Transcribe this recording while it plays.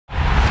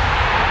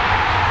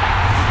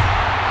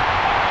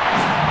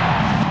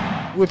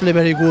We play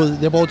very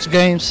good the both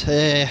games.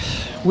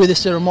 We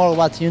deserve more,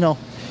 but you know,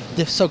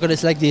 the soccer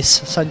is like this.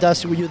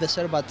 Sometimes you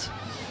deserve, but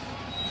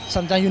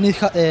sometimes you need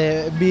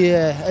be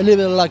a little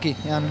bit lucky,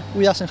 and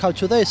we doesn't have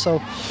today. So,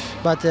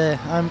 but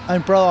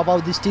I'm proud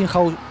about this team,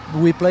 how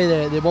we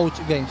play the both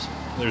games.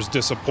 There's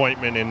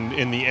disappointment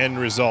in the end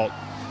result.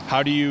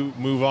 How do you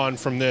move on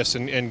from this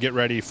and get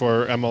ready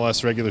for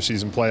MLS regular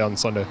season play on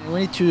Sunday?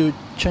 We need to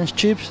change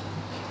chips,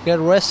 get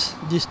rest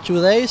these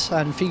 2 days,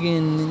 and think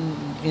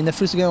in the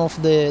first game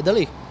of the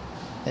league.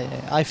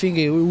 I think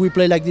we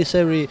play like this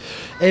every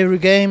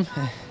game.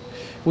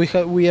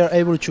 We are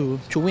able to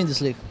win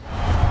this league.